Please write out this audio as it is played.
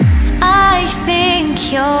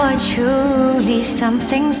truly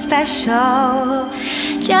something special.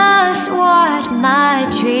 Just what my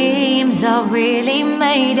dreams are really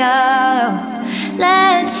made of.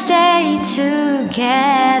 Let's stay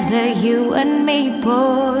together, you and me,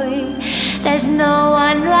 boy. There's no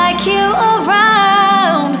one like you around.